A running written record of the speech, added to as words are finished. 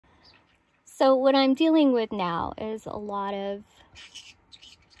So what I'm dealing with now is a lot of,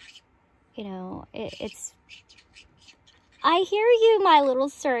 it's, I hear you, my little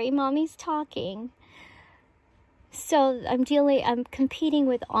Surrey, mommy's talking. So I'm competing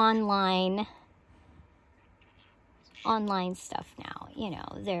with online stuff now.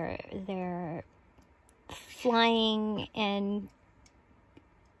 They're flying in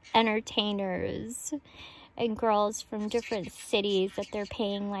entertainers and girls from different cities that they're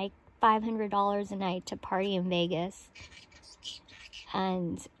paying like $500 a night to party in Vegas.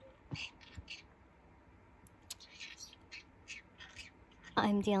 And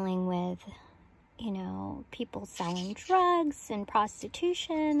I'm dealing with, people selling drugs and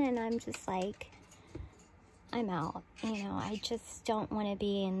prostitution, and I'm just like, I'm out. I just don't want to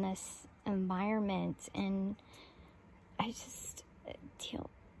be in this environment, and I just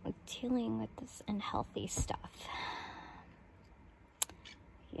dealing with this unhealthy stuff.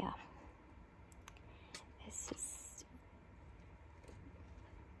 Yeah. It's just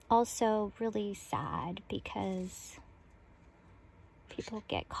also really sad because people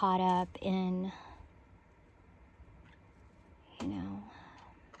get caught up in, I don't know.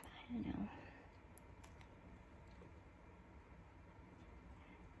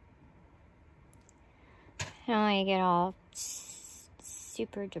 I don't want to get all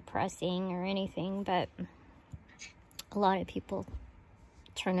super depressing or anything, but a lot of people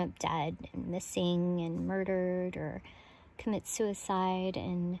turn up dead and missing and murdered or commit suicide,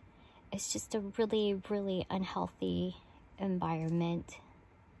 and it's just a really, really unhealthy environment.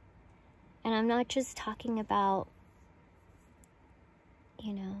 And I'm not just talking about,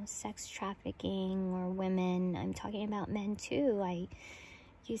 sex trafficking or women. I'm talking about men too. I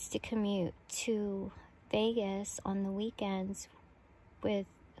used to commute to Vegas on the weekends with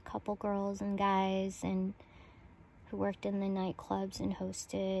a couple girls and guys and who worked in the nightclubs and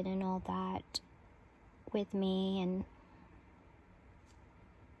hosted and all that with me. And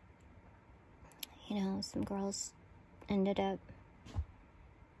some girls ended up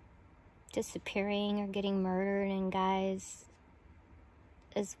disappearing or getting murdered, and guys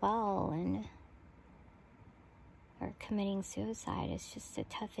as well, and or committing suicide. It's just a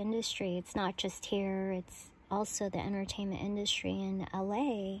tough industry. It's not just here, it's also the entertainment industry in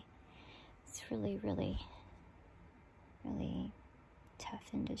LA. It's really, really, really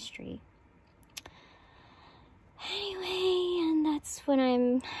tough industry. Anyway, and that's what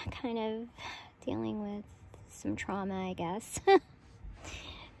I'm kind of dealing with, some trauma, I guess,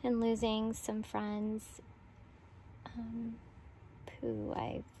 and losing some friends who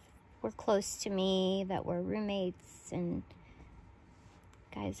were close to me, that were roommates, and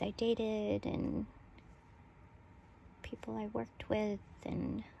guys I dated, and people I worked with,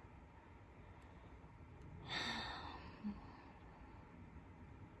 and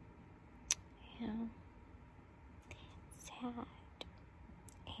sad.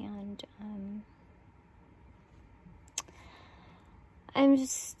 And I'm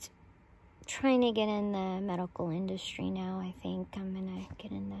just trying to get in the medical industry now. I think I'm gonna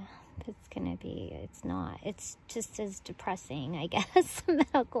get in it's just as depressing, I guess, the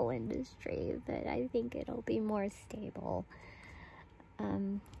medical industry, but I think it'll be more stable.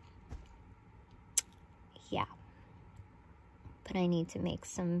 Yeah, but I need to make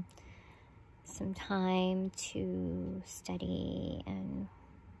some time to study and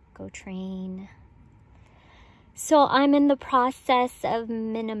go train. So I'm in the process of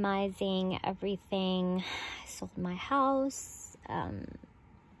minimizing everything. I sold my house. I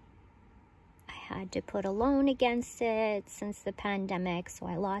had to put a loan against it since the pandemic, so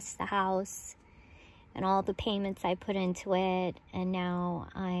I lost the house and all the payments I put into it. And now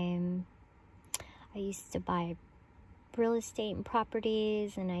I used to buy real estate and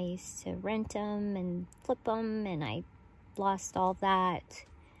properties, and I used to rent them and flip them, and I lost all that.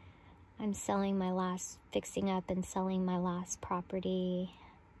 I'm fixing up and selling my last property,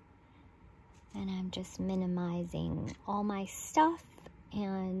 and I'm just minimizing all my stuff.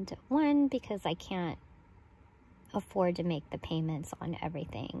 And one, because I can't afford to make the payments on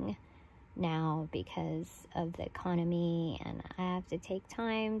everything now because of the economy, and I have to take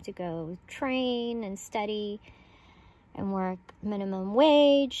time to go train and study and work minimum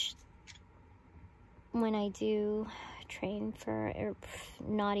wage when I do train for, or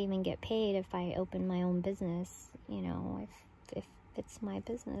not even get paid if I open my own business. If it's my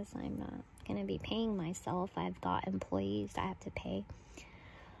business, I'm not going to be paying myself. I've got employees I have to pay.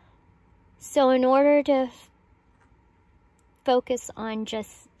 So in order to focus on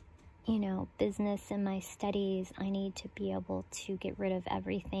just, business and my studies, I need to be able to get rid of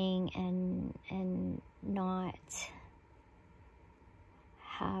everything and not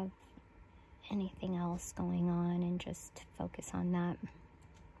have anything else going on and just focus on that.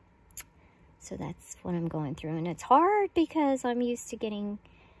 So that's what I'm going through. And it's hard because I'm used to getting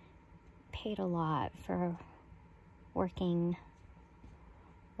paid a lot for working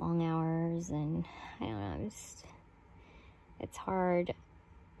long hours, and I don't know, it's hard.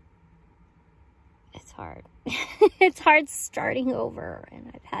 It's hard. It's hard starting over,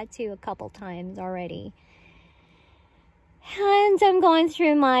 and I've had to a couple times already. And I'm going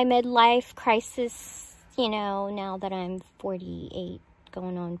through my midlife crisis, you know, now that I'm 48,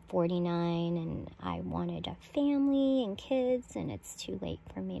 going on 49, and I wanted a family and kids, and it's too late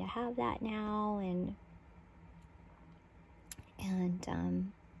for me to have that now, and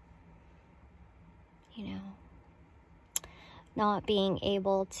you know, not being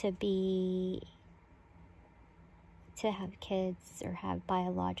able to have kids or have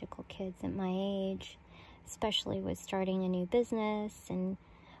biological kids at my age, especially with starting a new business. And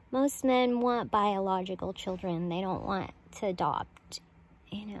most men want biological children. They don't want to adopt,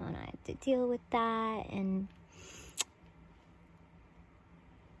 you know, and I have to deal with that, and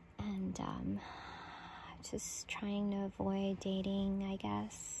just trying to avoid dating, I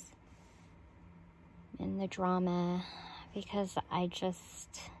guess, and the drama, because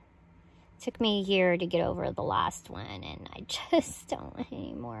took me a year to get over the last one, and I just don't want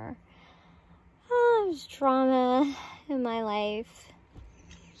any more drama in my life.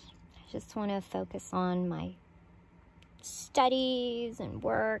 I just want to focus on my studies and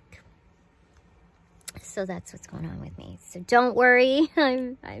work. So that's what's going on with me. So don't worry,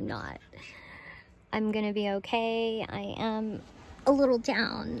 I'm not. I'm gonna be okay. I am a little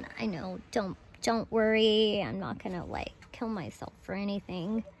down. I know. Don't worry. I'm not gonna kill myself for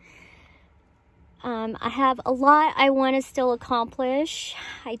anything. I have a lot I want to still accomplish.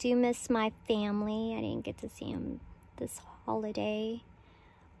 I do miss my family. I didn't get to see them this holiday.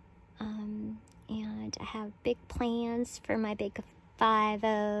 And I have big plans for my big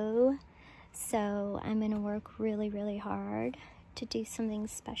 5-0. So I'm going to work really, really hard to do something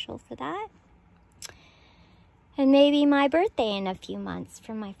special for that. And maybe my birthday in a few months,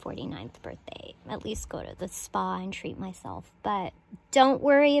 for my 49th birthday. At least go to the spa and treat myself. But don't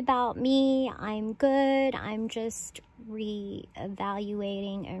worry about me. I'm good. I'm just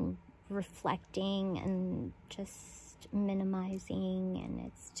reevaluating and reflecting and just minimizing. And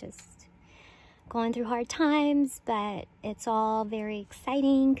it's just going through hard times. But it's all very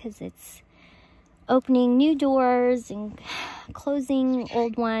exciting because it's opening new doors and closing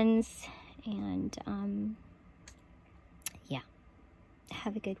old ones. And,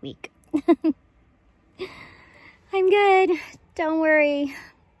 have a good week. I'm good. Don't worry.